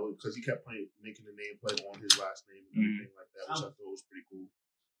basically, because he kept making the nameplate on his last name and everything like that, which I thought was pretty cool.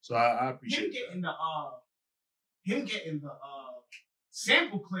 So I appreciate him getting the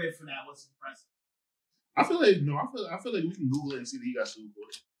sample cleared for that was impressive. I feel like we can Google it and see that he got sued for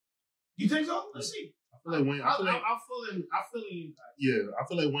it. You think so? Let's see. I feel like Wayne. I feel you. Yeah, I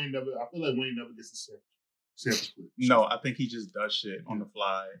feel like Wayne never gets the sample split. No, I think he just does shit on the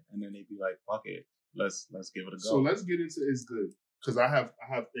fly, and then they be like, "Fuck it, let's give it a go." So let's get into It's Good, because I have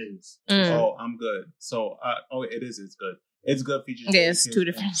things. Oh, I'm good. So it's good. It's good features. Yeah, it's two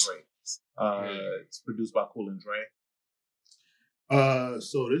different. It's produced by Cool and Dre.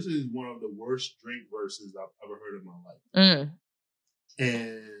 So this is one of the worst Drake verses I've ever heard in my life.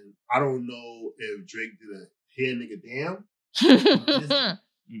 And I don't know if Drake did a hair nigga damn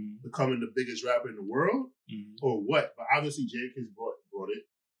becoming the biggest rapper in the world or what. But obviously Jadakiss brought it.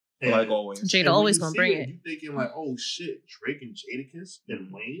 And like always. Jada always gonna bring it. You're thinking like, oh shit, Drake and Jadakiss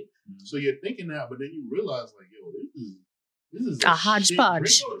and Wayne. So you're thinking that, but then you realize like, yo, this is a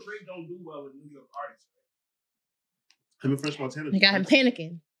hodgepodge. Drake don't do well with New York artists. Him and French Montana. They got him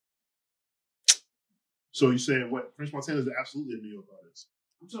panicking. So you're saying what? French Montana is absolutely a New York artist.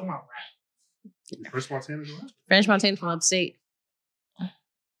 I'm talking about rap. French Montana is a rap? French Montana from upstate.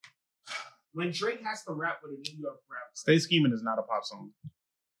 When Drake has to rap with a New York rapper. Stay Scheming is not a pop song.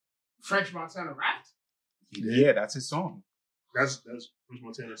 French Montana rapped? Yeah, that's his song. That's French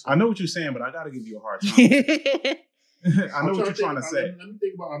Montana's song. I know what you're saying, but I gotta give you a hard time. I know what you're trying to say. Let me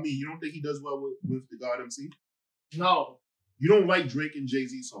think about. You don't think he does well with the God MC? No. You don't like Drake and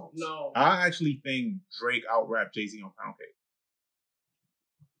Jay-Z songs? No. I actually think Drake out-rapped Jay-Z on Pound Cake.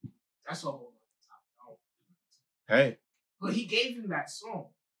 That's a whole other topic. Hey. But he gave him that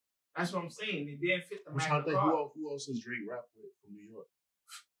song. That's what I'm saying. It didn't fit the Mac. Who else does Drake rap with from New York?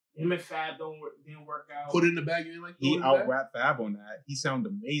 Him and Fab didn't work out. Put it in the bag. You ain't like he out-rapped Fab on that. He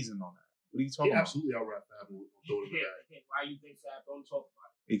sounded amazing on that. What are you talking about? Absolutely out-rapped Fab on Throw It in the Bag. Why you think Fab don't talk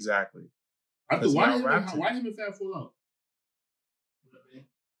about it? Exactly. Why him and Fab fall out?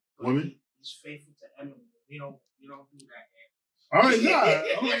 Women? He's faithful to Emily. You don't do that. All right,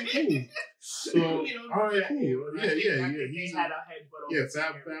 all right, cool. So, all right, cool. Yeah. He's had a head, but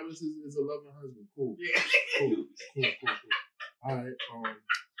Fab is a loving husband. Cool. Yeah. Cool. All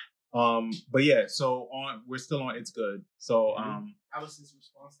right. But yeah, so we're still on It's Good. So that was his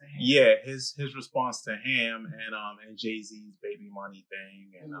response to Ham. Yeah, his response to Ham and Jay-Z's Baby Money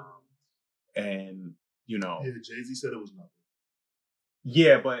thing and Yeah, Jay-Z said it was nothing.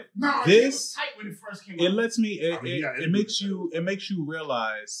 Yeah, but it was tight when it first came out. It lets me it makes you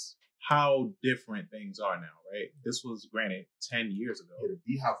realize how different things are now, right? This was granted 10 years ago. Yeah, the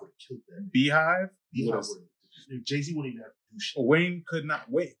Beehive would have killed that. Beehive would have. Jay-Z wouldn't even have to do shit. Wayne could not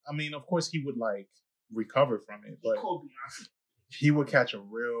wait. I mean, of course he would recover from it, but he would catch a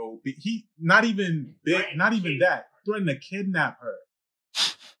real not even that. Threatened to kidnap her.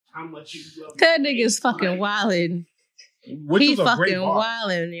 How much you love that nigga's fucking wildin'. He's fucking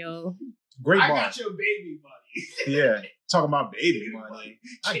wildin', yo. Great bar. I got your baby money. Yeah, talking about baby money.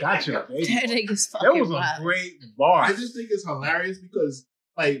 I got your baby. That nigga's fucking wild. That was a great bar. I just think it's hilarious because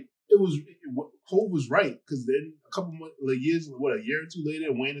Hov was right, because then a couple a year or two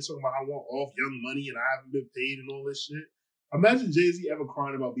later, Wayne is talking about I want off Young Money and I haven't been paid and all this shit. Imagine Jay-Z ever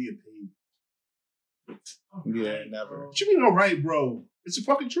crying about being paid. Yeah, never. What you mean, all right, bro? It's the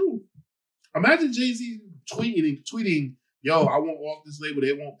fucking truth. Imagine Jay-Z tweeting, yo, I want off this label,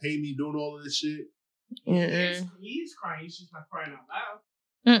 they won't pay me, doing all of this shit. He's crying, he's just not crying out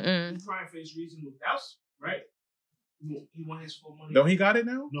loud. He's crying for his reasonable doubts, right? He want his full money. No, he got it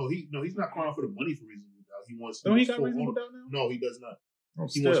now? No, he's not crying for the money for reasonable doubt. He wants. Don't he got Reasonable Doubt now? No, he does not. Oh,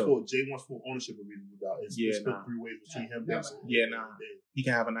 Jay wants full ownership of Reasonable Doubt. It's split 3 ways between him. He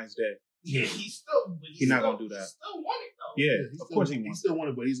can have a nice day. Yeah, he's not gonna do that. He still want it though. Yeah, of course he wants. He still want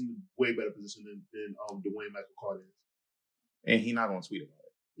it, but he's in a way better position than Dwayne Michael Carter is. And he's not gonna tweet about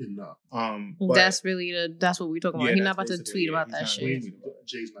it. No. That's what we're talking about. He's not about to tweet about that shit.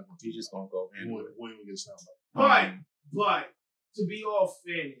 Jay's not gonna. He's just gonna go and Wayne will get a soundbite. But to be all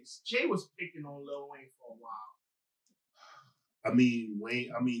fairness, Jay was picking on Lil Wayne for a while.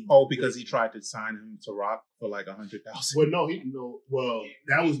 Wayne. Because he tried to sign him to Rock for like 100,000. Well, no,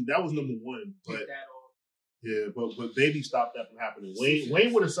 that was number one. But but Baby stopped that from happening.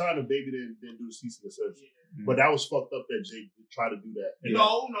 Wayne would have signed him. Baby didn't do the cease and desist. Yeah. But that was fucked up that Jay tried to do that.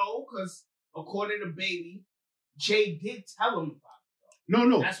 No, because according to Baby, Jay did tell him about it.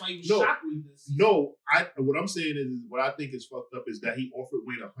 No. That's why he was shocked with this. No, what I'm saying is what I think is fucked up is that he offered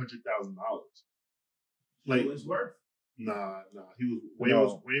Wayne $100,000. Like, it was worth. Nah. Wayne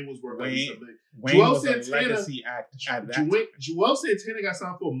was working. Wayne was a legacy act at that time. Joel Santana got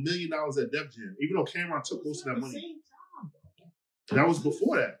signed for $1 million at Def Jam, even though Cameron took most of that money. Same time, that was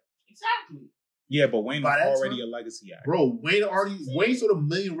before that. Exactly. Yeah, but Wayne was already a legacy act. Bro, Wayne sold 1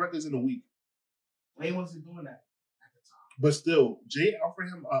 million records in a week. Wayne wasn't doing that at the time. But still, Jay offered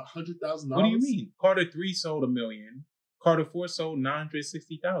him $100,000. What do you mean? Carter 3 sold 1 million. Carter 4 sold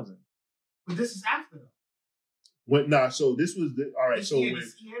 960,000. But this is after them. So this was all right. I'm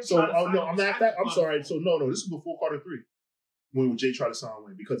sorry. So no, this is before Carter 3 when Jay tried to sign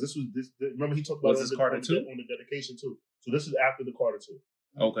Wayne because this. Remember he talked about this Carter 2 on the dedication too. So this is after the Carter 2.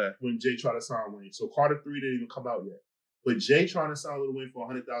 Okay. When Jay tried to sign Wayne, so Carter 3 didn't even come out yet. But Jay trying to sign Lil Wayne for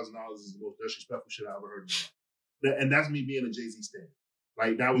 $100,000 is the most disrespectful shit I ever heard. And that's me being a Jay-Z stan.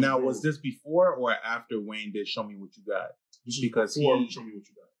 Like that was. Now was this before or after Wayne did Show Me What You Got? This was because before Show Me What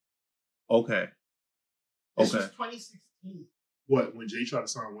You Got. Okay. This was 2016. What, when Jay tried to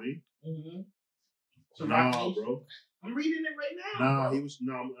sign Wayne? Mm-hmm. So bro. I'm reading it right now.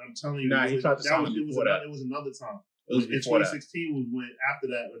 I'm telling you. He tried to sign him before that. It was another time. In 2016 was when, after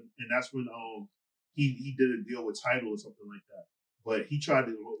that, and that's when he did a deal with Tidal or something like that. But he tried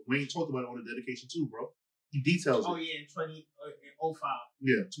to, Wayne talked about it on the dedication too, bro. He details it. Oh, yeah, in 2005.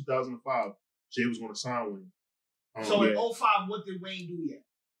 Yeah, 2005. Jay was going to sign Wayne. In 05, what did Wayne do yet?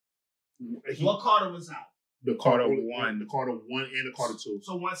 What Carter was out? The Carter 1. The Carter 1 and the Carter 2.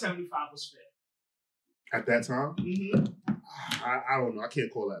 So 175 was fair. At that time? Mm-hmm. I don't know. I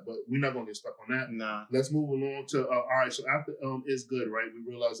can't call that, but we're not going to get stuck on that. Nah. Let's move along to, all right, so after It's Good, right? We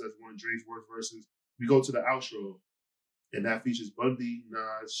realize that's one of Dre's worst verses. We go to the outro, and that features Bun B,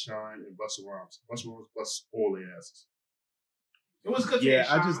 Nas, Shine, and Busta Rhymes. Busta Rhymes busts all their asses. It was good. Yeah,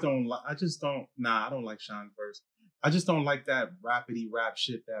 I don't like Shine's verse. I just don't like that rapidy rap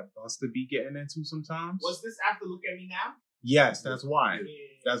shit that Busta be getting into sometimes. Was this after Look at Me Now? Yes, that's why. Yeah.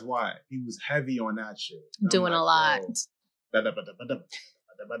 That's why. He was heavy on that shit. Doing a lot.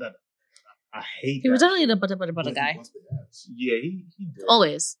 I hate he was definitely the butter guy. Yeah, he did.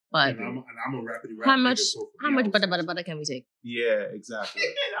 Always, but and I'm a rapidy rap. how much butter can we take? Yeah, exactly.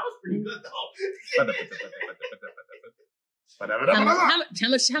 That was pretty good though.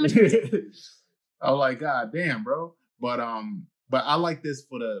 How much? I'm like, God damn, bro. But I like this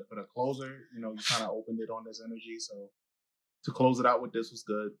for the closer. You know, you kind of opened it on this energy, so to close it out with this was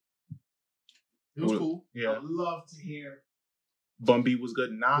good. It was cool. Yeah, I would love to hear. Bun B was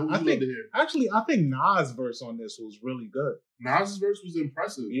good. I think Nas' verse on this was really good. Nas' verse was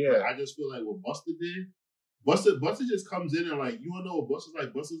impressive. Yeah, like, I just feel like what Busta did. Busta just comes in and like, you don't know what Busta's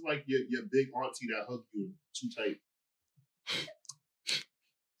like. Busta's like your big auntie that hugged you too tight.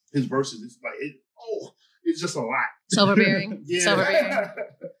 His verses, it's just a lot. Overbearing. Yeah. Overbearing.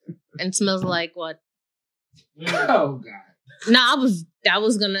 And smells like what? Oh God. No, I was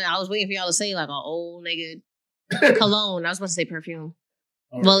waiting for y'all to say like an old nigga cologne. I was about to say perfume.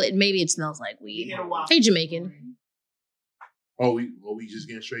 Right. Well, maybe it smells like weed. Hey, Jamaican. Oh, we just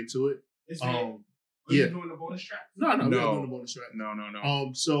getting straight to it. Are you doing the bonus track? No, we're not doing the bonus track.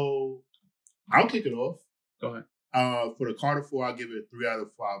 No. So I'll kick it off. Go ahead. For the Carter 4, I'll give it 3 out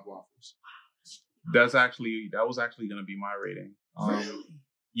of 5 waffles. That was actually gonna be my rating. Really?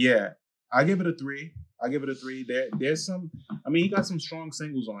 Yeah, I give it a 3. There's some. I mean, he got some strong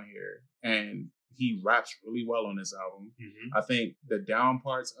singles on here, and he raps really well on this album. Mm-hmm. I think the down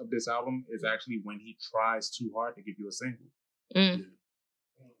parts of this album is actually when he tries too hard to give you a single. Mm.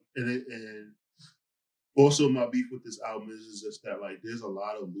 Yeah. And also my beef with this album is just that like there's a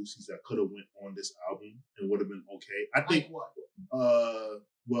lot of Lucy's that could have went on this album and would have been okay. I think. Like what?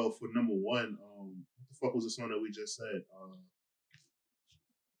 Well, for number one, what the fuck was the song that we just said?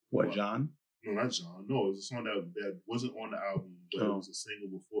 What, John? No, not John. No, it was a song that wasn't on the album, but it was a single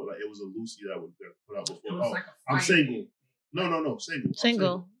before. Like it was a Lucy that was put out before. Oh, like I'm single. No, single.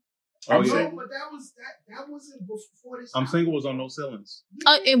 Single. I'm single. single. But that wasn't before this. I'm Single was on No Ceilings.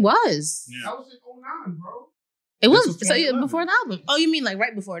 It was. Yeah. That was in 09, bro. It was before the album. Oh, you mean like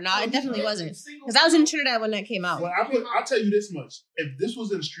right before? No, it definitely wasn't. Because I was in Trinidad when that came out. Well, I'll tell you this much: if this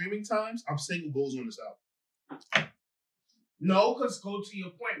was in streaming times, I'm Single goes on this album. No, because go to your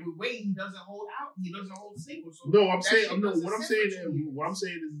point with Wade, he doesn't hold out. He doesn't hold singles. So no, I'm saying what I'm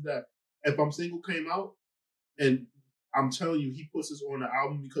saying is that if I'm Single came out, and I'm telling you, he puts this on the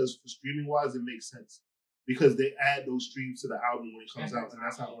album because for streaming wise, it makes sense because they add those streams to the album when it comes out, and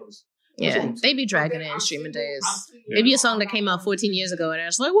that's how artists. Yeah, they be dragging it in streaming days. Maybe a song that came out 14 years ago, and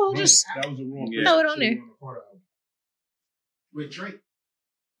it's like, well, just that was a wrong. Throw it on there. With Drake.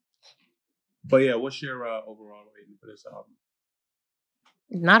 But yeah, what's your overall rating for this album?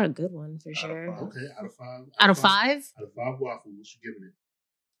 Not a good one for sure. Okay, out of 5. Out of 5? Out of 5 waffles, what you giving it?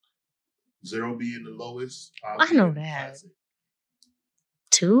 0 being the lowest. I know that.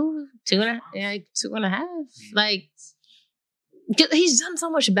 2, 2.5. Yeah, 2.5. Like. He's done so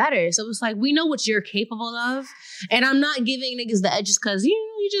much better. So it's like, we know what you're capable of. And I'm not giving niggas the edges because,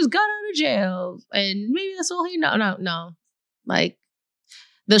 you just got out of jail. And maybe that's all he No. Like,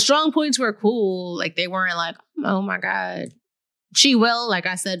 the strong points were cool. Like, they weren't like, oh my God. She Will, like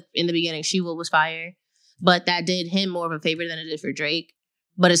I said in the beginning, She Will was fire. But that did him more of a favor than it did for Drake.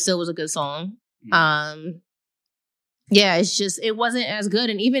 But it still was a good song. Mm-hmm. Yeah, it's just, it wasn't as good.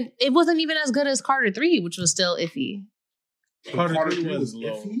 And it wasn't even as good as Carter 3, which was still iffy. Carter 3 was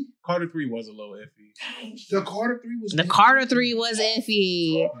low. Iffy? Carter 3 was a little iffy. The Carter 3 was iffy. Carter 3 was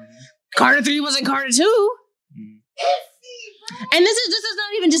iffy. Carter 3 wasn't Carter 2. Iffy, and this is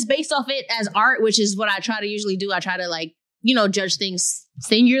not even just based off it as art, which is what I try to usually do. I try to judge things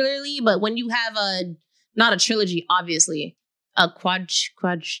singularly, but when you have not a trilogy, obviously, a quad.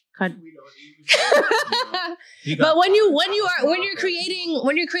 But when you're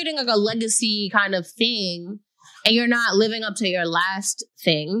creating like a legacy kind of thing. And you're not living up to your last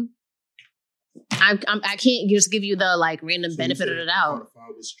thing. I can't just give you the random benefit of the doubt. Carter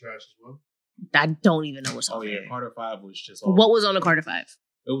 5 was trash as well. I don't even know what's on there. Oh yeah, Carter 5 was just. What was on the Carter 5?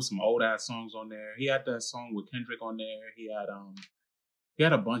 It was some old ass songs on there. He had that song with Kendrick on there. He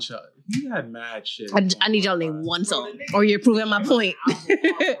had a bunch of. He had mad shit. I need y'all to name one song, or you're proving my point.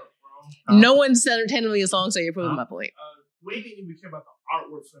 No one's entertaining a song, so you're proving my point. We didn't even care about the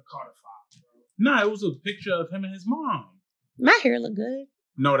artwork for Carter 5. Nah, it was a picture of him and his mom. My hair look good.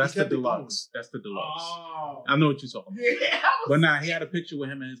 No, that's the deluxe. That's the deluxe. Oh. I know what you're talking about. Yeah, but nah, he had a picture with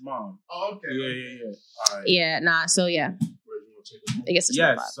him and his mom. Oh, okay. Yeah. All right. Yeah, nah, so yeah. I guess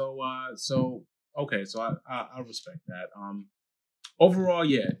it's so okay, so I respect that. Overall,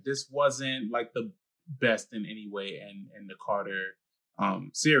 yeah, this wasn't like the best in any way in the Carter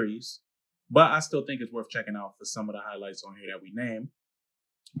series. But I still think it's worth checking out for some of the highlights on here that we named.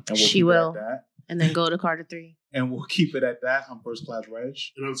 And She Will. And then go to Carter 3. And we'll keep it at that. I'm First Class Reg.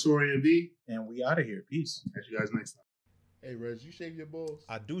 And I'm Torian V. And we out of here. Peace. Catch you guys next time. Hey, Reg, you shave your balls?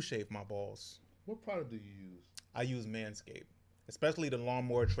 I do shave my balls. What product do you use? I use Manscaped, especially the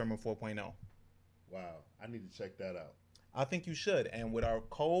Lawnmower Trimmer 4.0. Wow, I need to check that out. I think you should. And with our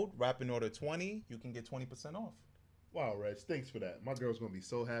code, RAPINORDER20, you can get 20% off. Wow, Reg, thanks for that. My girl's going to be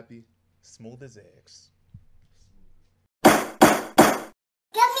so happy. Smooth as eggs.